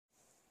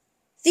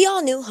The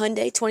all-new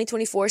Hyundai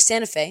 2024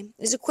 Santa Fe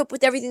is equipped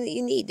with everything that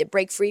you need to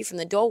break free from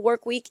the dull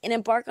work week and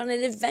embark on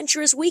an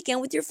adventurous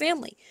weekend with your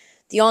family.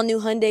 The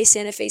all-new Hyundai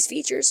Santa Fe's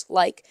features,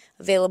 like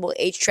available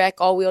H-Track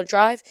all-wheel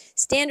drive,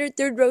 standard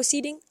third-row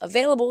seating,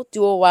 available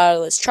dual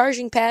wireless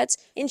charging pads,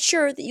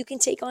 ensure that you can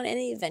take on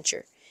any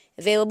adventure.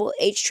 Available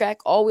H-Track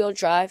all-wheel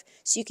drive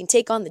so you can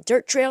take on the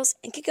dirt trails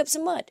and kick up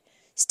some mud.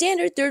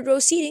 Standard third-row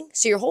seating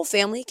so your whole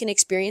family can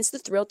experience the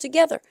thrill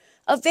together.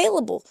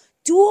 Available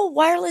dual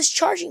wireless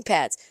charging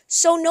pads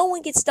so no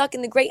one gets stuck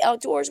in the great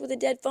outdoors with a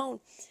dead phone.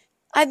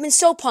 I've been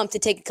so pumped to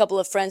take a couple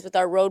of friends with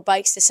our road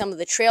bikes to some of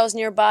the trails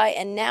nearby,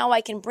 and now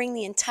I can bring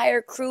the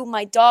entire crew,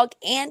 my dog,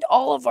 and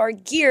all of our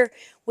gear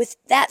with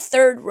that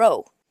third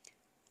row.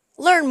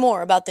 Learn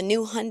more about the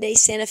new Hyundai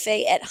Santa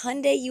Fe at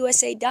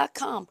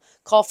HyundaiUSA.com.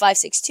 Call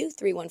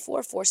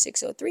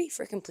 562-314-4603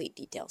 for complete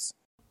details.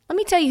 Let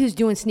me tell you who's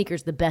doing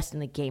sneakers the best in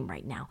the game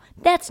right now.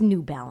 That's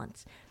New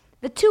Balance.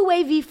 The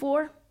two-way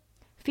V4,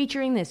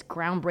 featuring this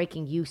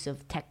groundbreaking use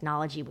of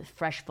technology with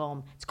fresh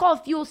foam. It's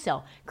called Fuel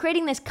Cell,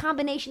 creating this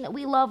combination that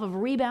we love of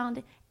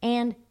rebound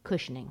and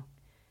cushioning.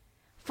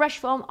 Fresh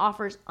foam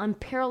offers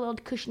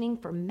unparalleled cushioning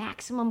for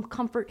maximum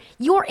comfort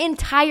your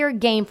entire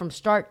game from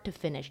start to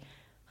finish.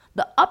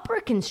 The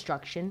upper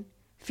construction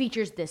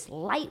features this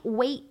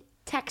lightweight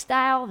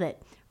textile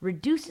that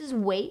reduces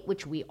weight,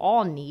 which we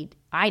all need,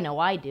 I know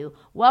I do,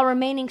 while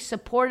remaining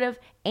supportive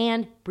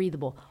and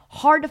breathable.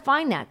 Hard to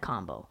find that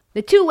combo.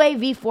 The two-way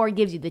V4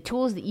 gives you the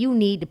tools that you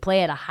need to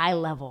play at a high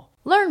level.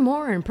 Learn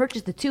more and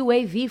purchase the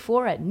two-way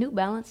V4 at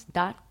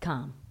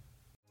newbalance.com.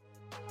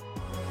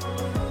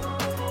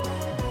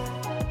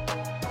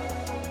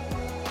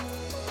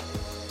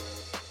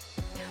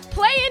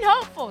 Play-in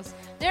hopefuls.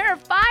 There are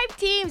 5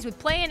 teams with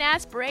play-in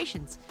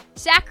aspirations.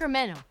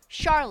 Sacramento,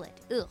 Charlotte,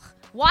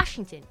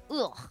 Washington,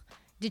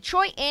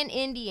 Detroit, and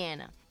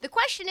Indiana. The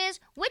question is,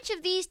 which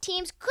of these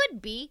teams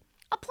could be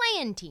a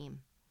play-in team?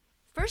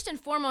 First and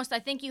foremost, I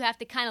think you have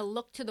to kind of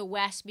look to the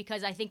West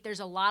because I think there's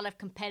a lot of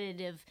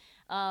competitive,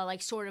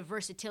 sort of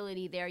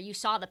versatility there. You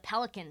saw the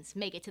Pelicans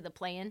make it to the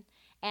play-in,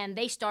 and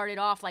they started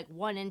off like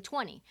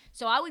 1-20.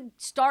 So I would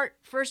start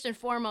first and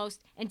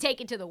foremost and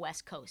take it to the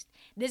West Coast.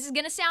 This is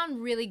going to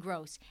sound really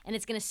gross, and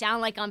it's going to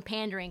sound like I'm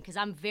pandering because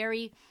I'm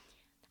very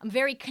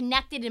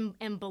connected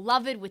and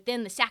beloved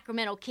within the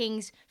Sacramento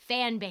Kings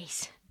fan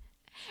base.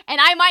 And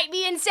I might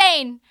be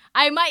insane.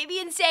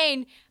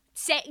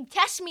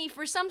 Test me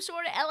for some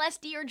sort of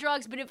LSD or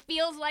drugs, but it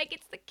feels like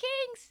it's the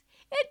Kings.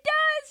 It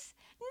does.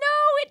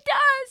 No, it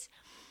does.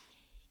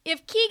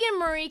 If Keegan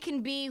Murray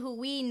can be who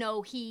we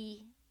know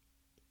he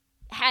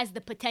has the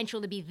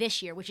potential to be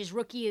this year, which is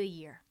Rookie of the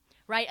Year,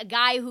 right? A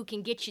guy who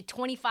can get you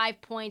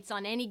 25 points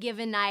on any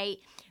given night,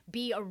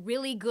 be a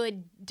really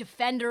good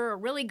defender, a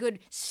really good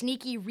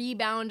sneaky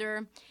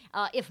rebounder.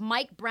 If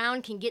Mike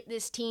Brown can get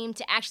this team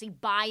to actually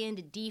buy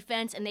into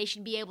defense, and they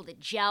should be able to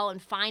gel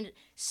and find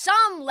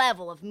some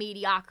level of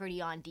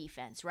mediocrity on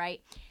defense,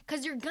 right?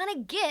 Because you're going to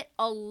get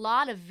a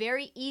lot of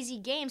very easy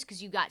games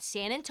because you've got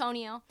San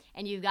Antonio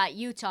and you've got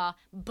Utah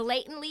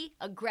blatantly,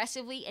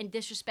 aggressively, and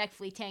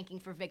disrespectfully tanking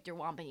for Victor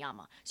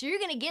Wembanyama. So you're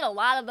going to get a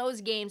lot of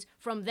those games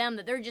from them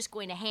that they're just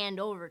going to hand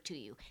over to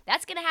you.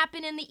 That's going to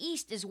happen in the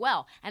East as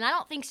well. And I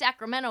don't think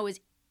Sacramento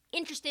is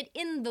interested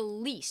in the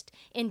least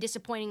in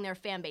disappointing their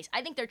fan base.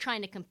 I think they're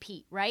trying to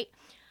compete, right?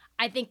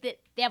 I think that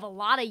they have a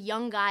lot of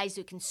young guys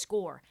who can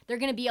score. They're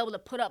going to be able to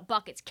put up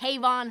buckets.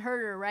 Kayvon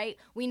Herter, right?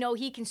 We know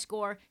he can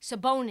score.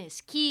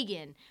 Sabonis,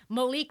 Keegan,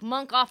 Malik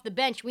Monk off the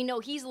bench. We know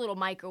he's a little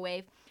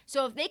microwave.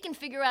 So if they can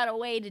figure out a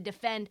way to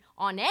defend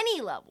on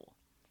any level,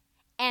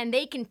 and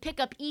they can pick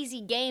up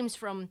easy games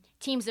from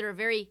teams that are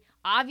very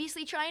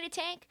obviously trying to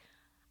tank,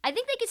 I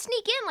think they could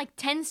sneak in like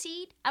 10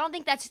 seed. I don't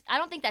think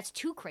that's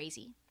too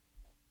crazy.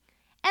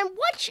 And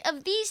which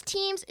of these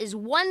teams is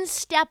one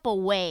step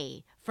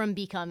away from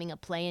becoming a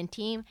play-in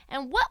team?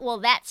 And what will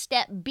that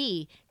step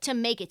be to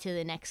make it to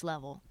the next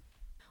level?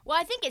 Well,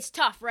 I think it's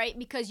tough, right?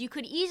 Because you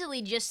could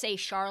easily just say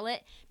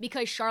Charlotte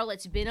because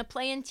Charlotte's been a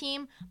play-in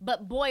team,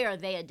 but boy, are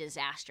they a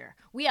disaster.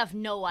 We have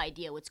no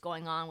idea what's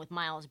going on with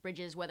Miles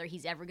Bridges, whether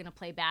he's ever going to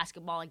play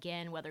basketball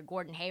again, whether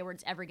Gordon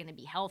Hayward's ever going to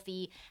be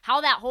healthy,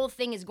 how that whole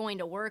thing is going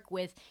to work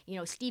with,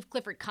 Steve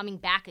Clifford coming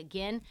back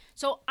again.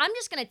 So I'm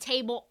just going to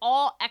table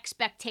all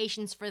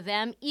expectations for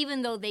them,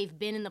 even though they've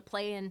been in the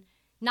play-in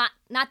not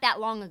that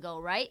long ago,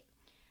 right?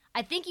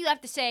 I think you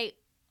have to say,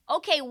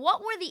 okay,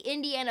 what were the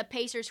Indiana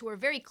Pacers, who were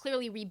very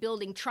clearly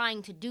rebuilding,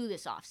 trying to do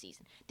this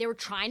offseason? They were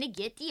trying to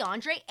get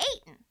DeAndre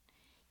Ayton.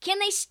 Can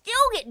they still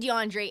get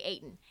DeAndre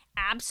Ayton?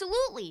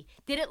 Absolutely.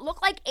 Did it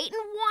look like Ayton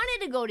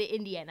wanted to go to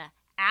Indiana?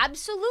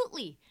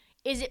 Absolutely.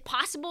 Is it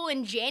possible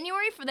in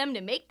January for them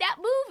to make that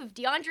move if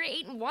DeAndre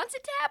Ayton wants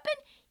it to happen?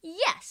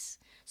 Yes.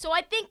 So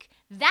I think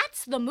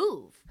that's the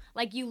move.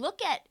 Like, you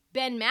look at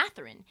Ben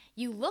Mathurin,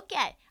 you look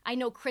at, I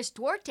know Chris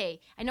Duarte,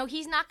 I know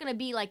he's not going to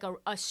be like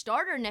a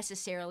starter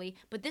necessarily,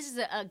 but this is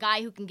a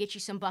guy who can get you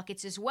some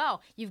buckets as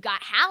well. You've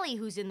got Hallie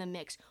who's in the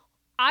mix.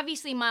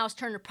 Obviously, Miles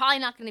Turner probably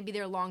not going to be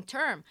there long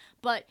term,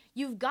 but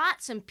you've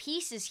got some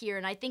pieces here,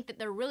 and I think that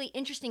they're really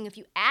interesting if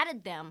you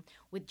added them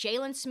with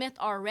Jalen Smith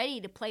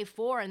already to play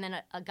 4, and then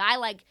a guy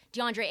like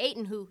DeAndre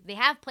Ayton, who they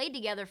have played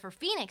together for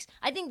Phoenix.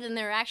 I think then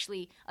they're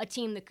actually a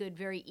team that could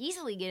very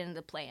easily get into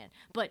the play-in.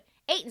 But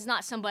Ayton's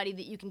not somebody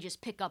that you can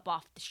just pick up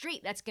off the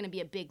street. That's going to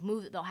be a big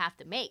move that they'll have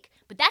to make.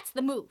 But that's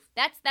the move.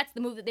 That's the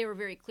move that they were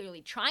very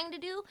clearly trying to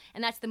do,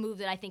 and that's the move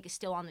that I think is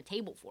still on the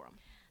table for them.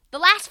 The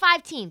last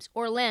 5 teams,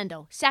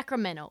 Orlando,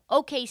 Sacramento,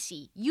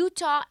 OKC,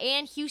 Utah,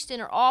 and Houston,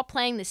 are all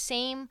playing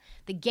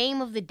the game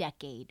of the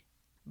decade.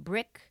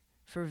 Brick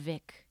for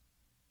Vic.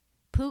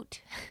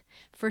 Poot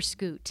for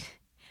Scoot.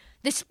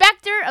 The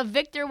specter of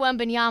Victor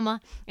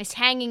Wembanyama is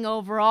hanging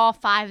over all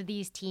 5 of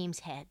these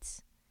teams'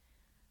 heads.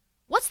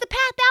 What's the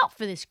path out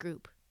for this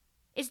group?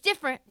 It's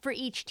different for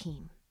each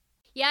team.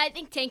 Yeah, I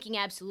think tanking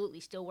absolutely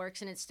still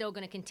works, and it's still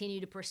going to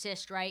continue to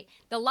persist, right?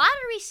 The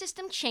lottery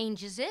system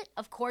changes it.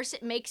 Of course,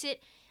 it makes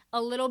it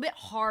a little bit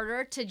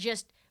harder to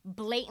just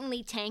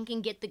blatantly tank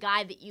and get the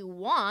guy that you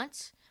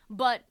want.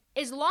 But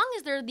as long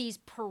as there are these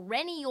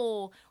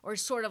perennial or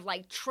sort of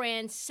like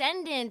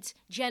transcendent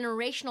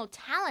generational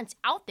talents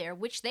out there,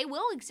 which they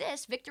will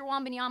exist, Victor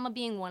Wembanyama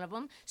being one of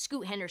them,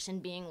 Scoot Henderson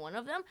being one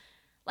of them,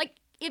 like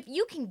if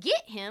you can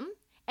get him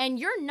and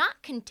you're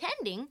not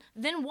contending,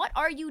 then what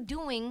are you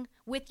doing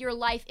with your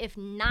life if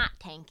not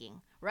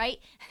tanking, right?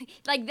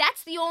 Like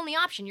that's the only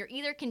option. You're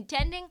either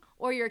contending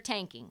or you're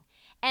tanking.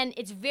 And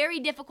it's very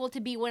difficult to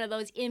be one of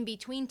those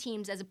in-between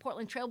teams. As a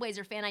Portland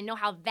Trailblazer fan, I know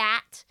how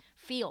that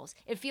feels.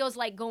 It feels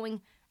like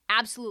going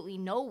absolutely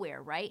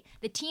nowhere, right?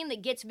 The team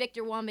that gets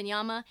Victor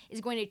Wembanyama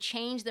is going to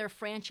change their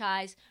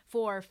franchise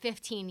for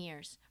 15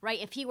 years,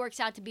 right? If he works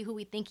out to be who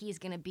we think he's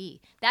going to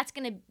be. That's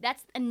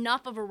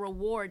enough of a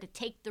reward to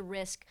take the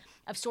risk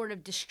of sort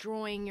of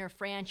destroying your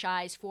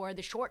franchise for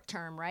the short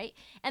term, right?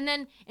 And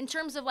then in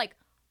terms of like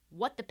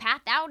what the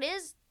path out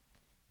is,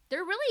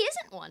 there really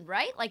isn't one,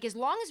 right? Like, as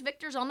long as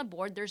Victor's on the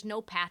board, there's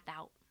no path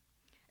out,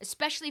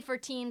 especially for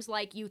teams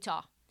like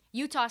Utah.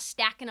 Utah's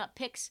stacking up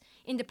picks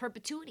into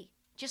perpetuity,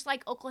 just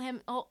like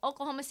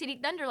Oklahoma City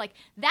Thunder. Like,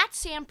 that's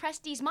Sam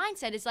Presti's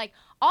mindset. It's like,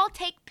 I'll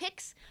take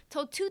picks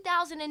till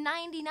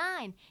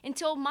 2099,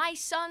 until my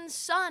son's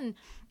son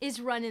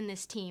is running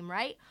this team,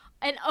 right?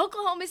 And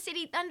Oklahoma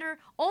City Thunder,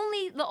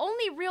 the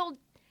only real,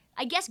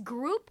 I guess,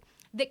 group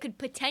that could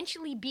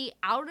potentially be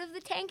out of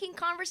the tanking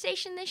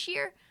conversation this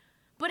year.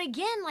 But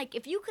again, like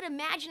if you could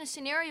imagine a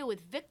scenario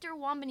with Victor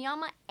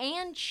Wembanyama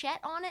and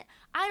Chet on it,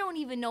 I don't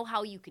even know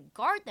how you could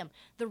guard them.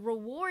 The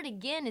reward,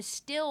 again, is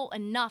still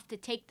enough to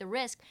take the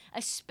risk,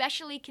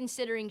 especially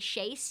considering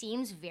Shea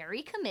seems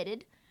very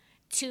committed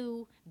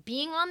to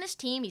being on this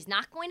team. He's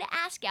not going to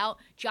ask out.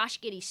 Josh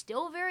Giddey's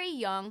still very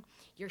young.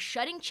 You're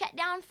shutting Chet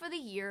down for the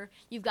year.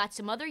 You've got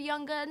some other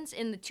young guns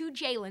in the 2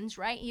 Jalens,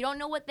 right? You don't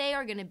know what they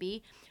are going to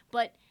be,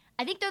 but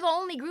I think they're the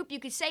only group you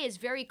could say is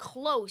very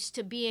close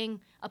to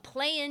being a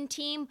play-in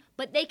team,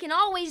 but they can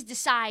always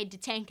decide to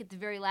tank at the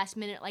very last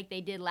minute like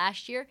they did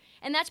last year,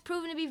 and that's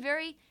proven to be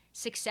very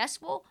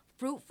successful,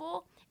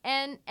 fruitful,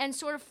 and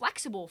sort of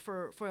flexible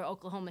for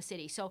Oklahoma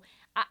City. So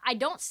I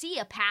don't see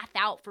a path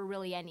out for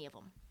really any of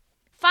them.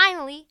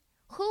 Finally,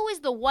 who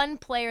is the one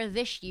player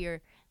this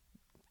year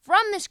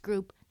from this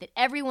group that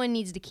everyone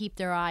needs to keep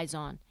their eyes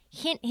on?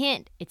 Hint,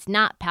 hint, it's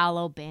not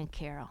Paolo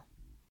Banchero.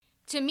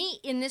 To me,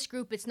 in this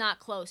group, it's not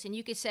close. And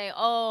you could say,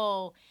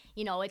 oh,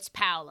 it's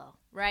Paolo,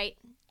 right?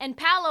 And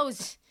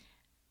Paolo's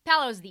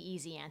the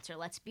easy answer,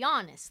 let's be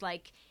honest.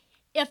 Like,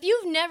 if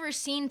you've never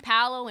seen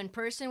Paolo in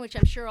person, which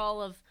I'm sure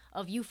all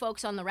of you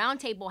folks on the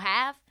roundtable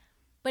have,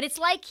 but it's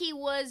like he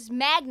was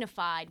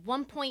magnified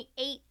 1.8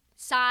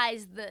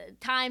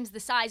 times the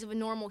size of a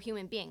normal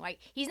human being, right?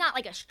 He's not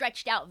like a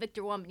stretched out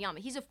Victor Wembanyama.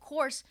 He's, of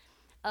course,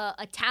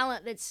 a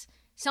talent that's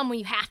someone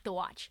you have to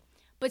watch.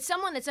 But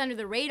someone that's under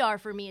the radar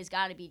for me has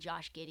got to be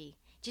Josh Giddey.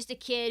 Just a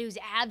kid who's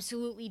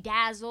absolutely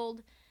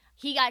dazzled.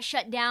 He got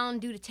shut down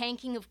due to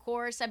tanking, of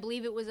course. I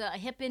believe it was a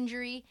hip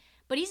injury.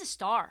 But he's a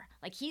star.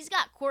 Like, he's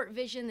got court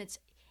vision that's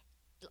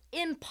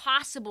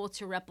impossible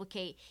to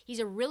replicate. He's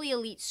a really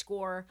elite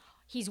scorer.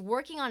 He's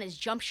working on his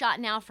jump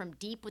shot now from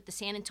deep with the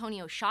San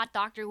Antonio shot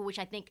doctor, which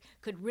I think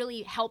could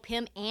really help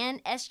him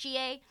and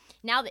SGA.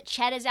 Now that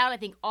Chet is out, I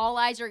think all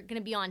eyes are going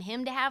to be on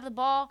him to have the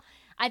ball.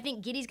 I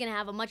think Giddey's going to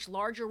have a much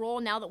larger role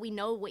now that we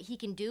know what he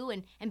can do.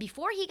 And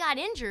before he got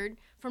injured,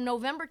 from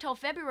November till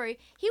February,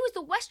 he was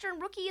the Western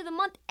Rookie of the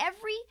Month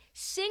every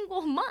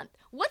single month.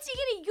 What's he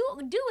going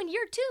to do in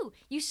year 2?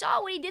 You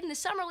saw what he did in the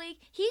Summer League.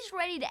 He's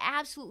ready to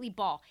absolutely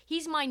ball.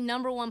 He's my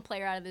number 1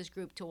 player out of this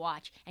group to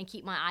watch and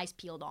keep my eyes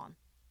peeled on.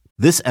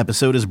 This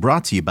episode is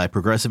brought to you by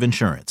Progressive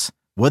Insurance.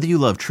 Whether you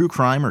love true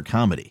crime or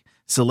comedy,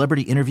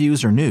 celebrity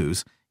interviews or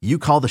news, you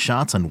call the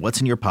shots on what's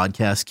in your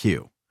podcast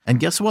queue.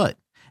 And guess what?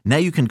 Now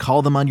you can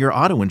call them on your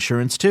auto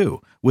insurance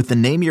too with the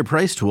Name Your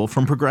Price tool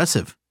from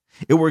Progressive.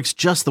 It works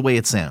just the way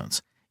it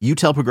sounds. You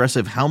tell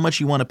Progressive how much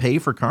you want to pay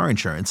for car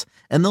insurance,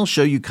 and they'll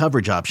show you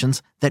coverage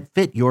options that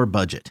fit your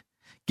budget.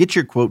 Get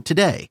your quote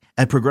today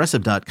at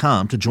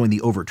Progressive.com to join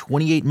the over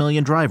 28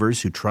 million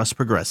drivers who trust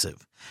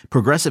Progressive.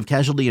 Progressive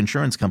Casualty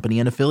Insurance Company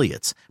and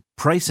Affiliates.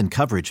 Price and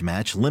coverage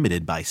match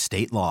limited by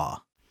state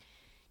law.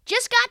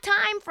 Just got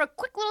time for a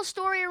quick little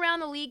story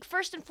around the league.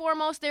 First and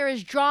foremost, there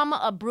is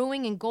drama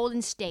brewing in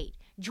Golden State.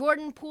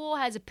 Jordan Poole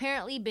has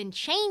apparently been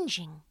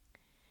changing.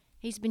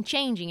 He's been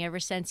changing ever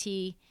since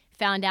he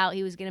found out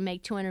he was going to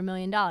make $200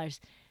 million.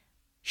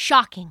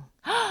 Shocking.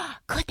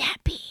 Could that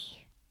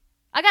be?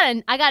 I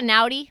got an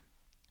Audi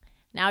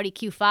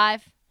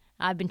Q5.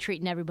 I've been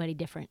treating everybody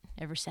different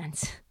ever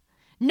since.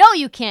 No,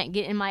 you can't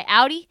get in my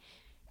Audi.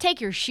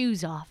 Take your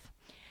shoes off.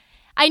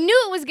 I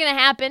knew it was going to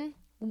happen.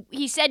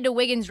 He said to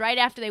Wiggins right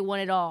after they won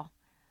it all,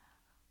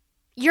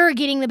 "You're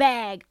getting the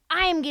bag.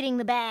 I'm getting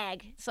the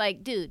bag." It's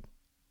like, dude,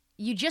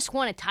 you just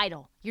won a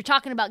title. You're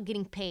talking about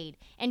getting paid.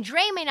 And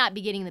Dre may not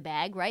be getting the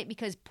bag, right?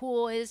 Because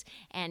Poole is,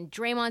 and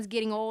Draymond's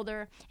getting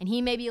older, and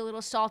he may be a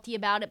little salty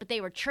about it, but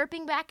they were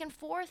chirping back and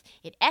forth.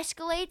 It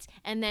escalates,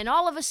 and then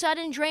all of a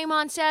sudden,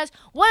 Draymond says,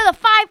 "What do the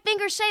five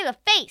fingers say? The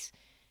face.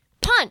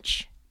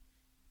 Punch."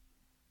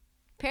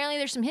 Apparently,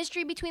 there's some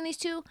history between these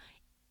two.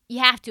 You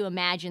have to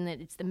imagine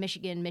that it's the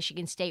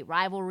Michigan State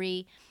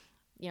rivalry.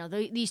 You know,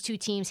 these two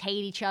teams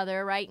hate each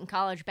other, right, in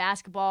college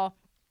basketball.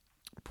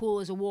 Poole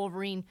is a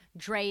Wolverine.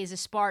 Dre is a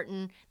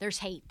Spartan. There's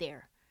hate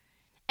there.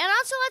 And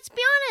also, let's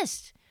be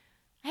honest.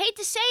 I hate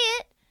to say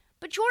it,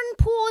 but Jordan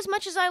Poole, as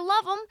much as I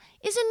love him,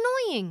 is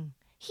annoying.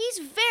 He's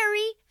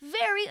very,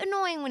 very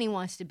annoying when he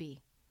wants to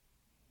be.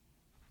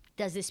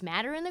 Does this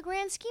matter in the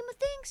grand scheme of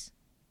things?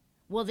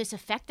 Will this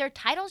affect their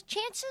title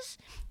chances?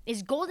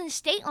 Is Golden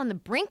State on the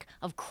brink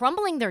of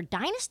crumbling their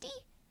dynasty?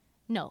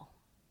 No.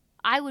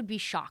 I would be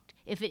shocked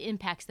if it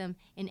impacts them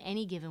in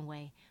any given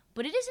way.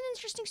 But it is an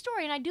interesting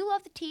story, and I do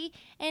love the tea.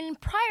 And in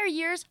prior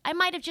years, I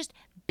might have just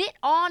bit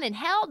on and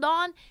held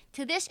on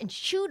to this and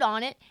chewed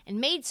on it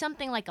and made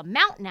something like a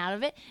mountain out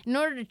of it in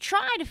order to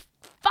try to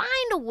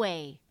find a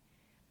way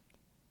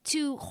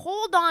to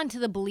hold on to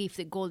the belief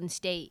that Golden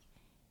State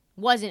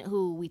wasn't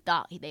who we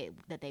thought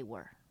that they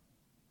were.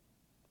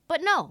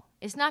 But no,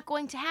 it's not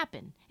going to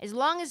happen. As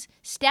long as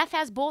Steph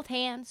has both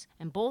hands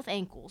and both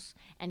ankles,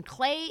 and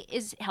Clay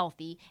is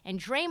healthy, and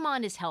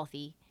Draymond is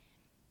healthy,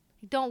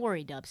 don't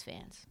worry, Dubs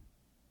fans.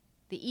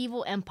 The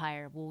evil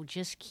empire will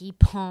just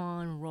keep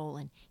on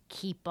rolling,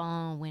 keep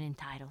on winning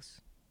titles.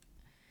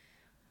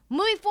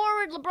 Moving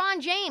forward, LeBron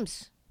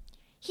James.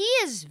 He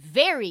is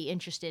very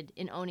interested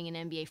in owning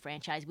an NBA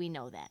franchise. We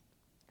know that.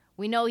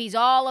 We know he's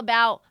all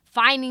about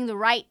finding the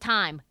right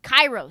time.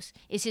 Kairos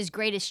is his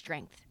greatest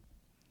strength.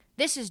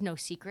 This is no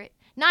secret,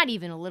 not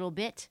even a little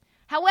bit.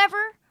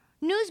 However,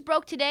 news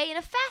broke today in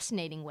a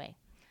fascinating way.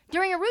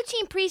 During a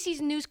routine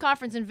preseason news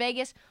conference in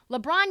Vegas,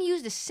 LeBron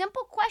used a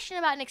simple question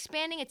about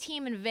expanding a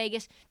team in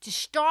Vegas to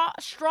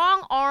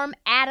strong-arm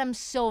Adam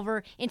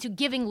Silver into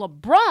giving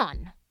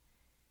LeBron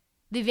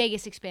the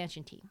Vegas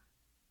expansion team.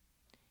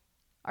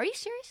 Are you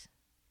serious?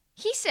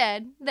 He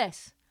said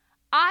this: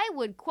 "I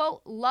would,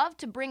 quote, love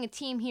to bring a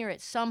team here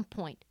at some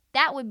point.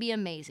 That would be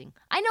amazing.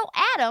 I know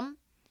Adam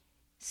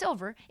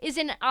Silver is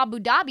in Abu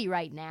Dhabi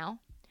right now,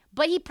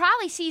 but he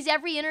probably sees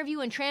every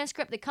interview and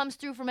transcript that comes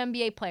through from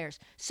NBA players.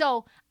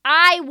 So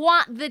I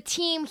want the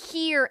team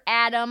here,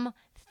 Adam.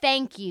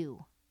 Thank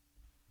you."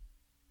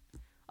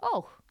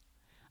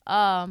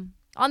 On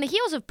the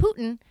heels of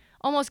Putin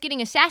almost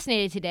getting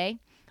assassinated today,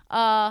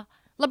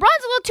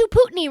 LeBron's a little too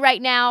Putin-y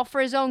right now for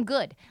his own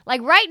good.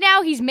 Like right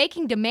now, he's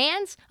making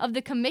demands of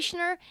the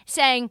commissioner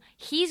saying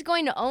he's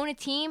going to own a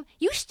team.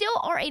 You still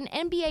are an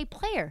NBA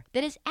player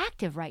that is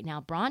active right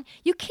now, Bron.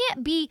 You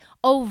can't be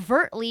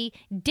overtly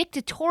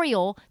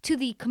dictatorial to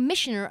the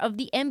commissioner of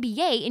the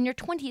NBA in your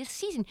 20th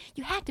season.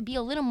 You have to be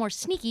a little more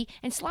sneaky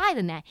and sly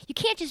than that. You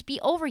can't just be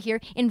over here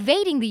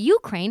invading the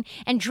Ukraine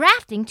and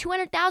drafting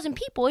 200,000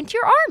 people into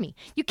your army.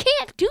 You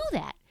can't do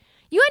that.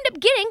 You end up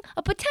getting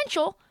a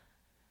potential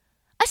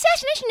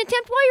assassination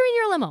attempt while you're in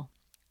your limo.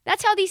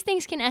 That's how these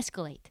things can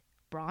escalate,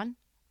 Bron.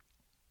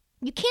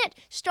 You can't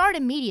start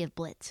a media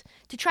blitz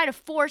to try to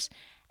force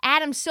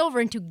Adam Silver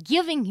into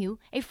giving you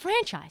a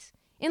franchise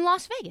in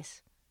Las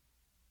Vegas.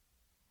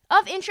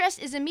 Of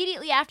interest is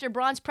immediately after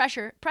Bron's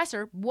presser,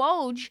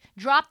 Woj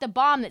dropped a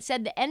bomb that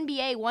said the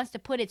NBA wants to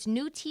put its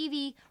new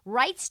TV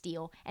rights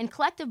deal and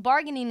collective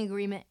bargaining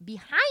agreement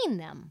behind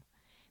them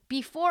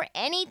before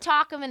any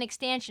talk of an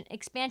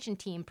expansion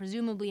team,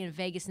 presumably in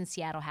Vegas and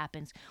Seattle,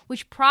 happens,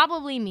 which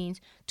probably means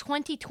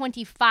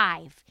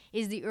 2025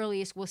 is the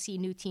earliest we'll see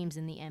new teams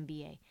in the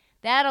NBA.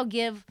 That'll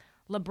give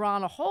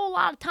LeBron a whole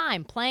lot of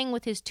time playing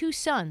with his two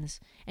sons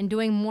and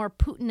doing more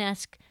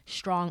Putin-esque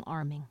strong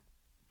arming.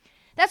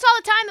 That's all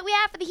the time that we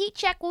have for the Heat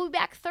Check. We'll be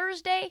back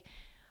Thursday,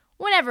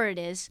 whenever it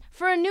is,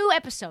 for a new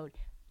episode.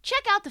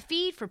 Check out the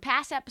feed for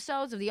past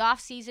episodes of the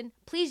off-season.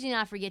 Please do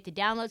not forget to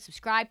download,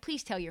 subscribe,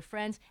 please tell your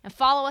friends, and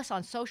follow us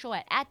on social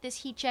at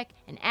 @ThisHeatCheck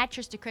and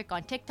 @TristaCrick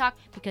on TikTok,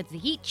 because the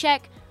Heat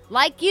Check,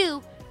 like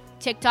you,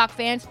 TikTok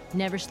fans,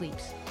 never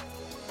sleeps.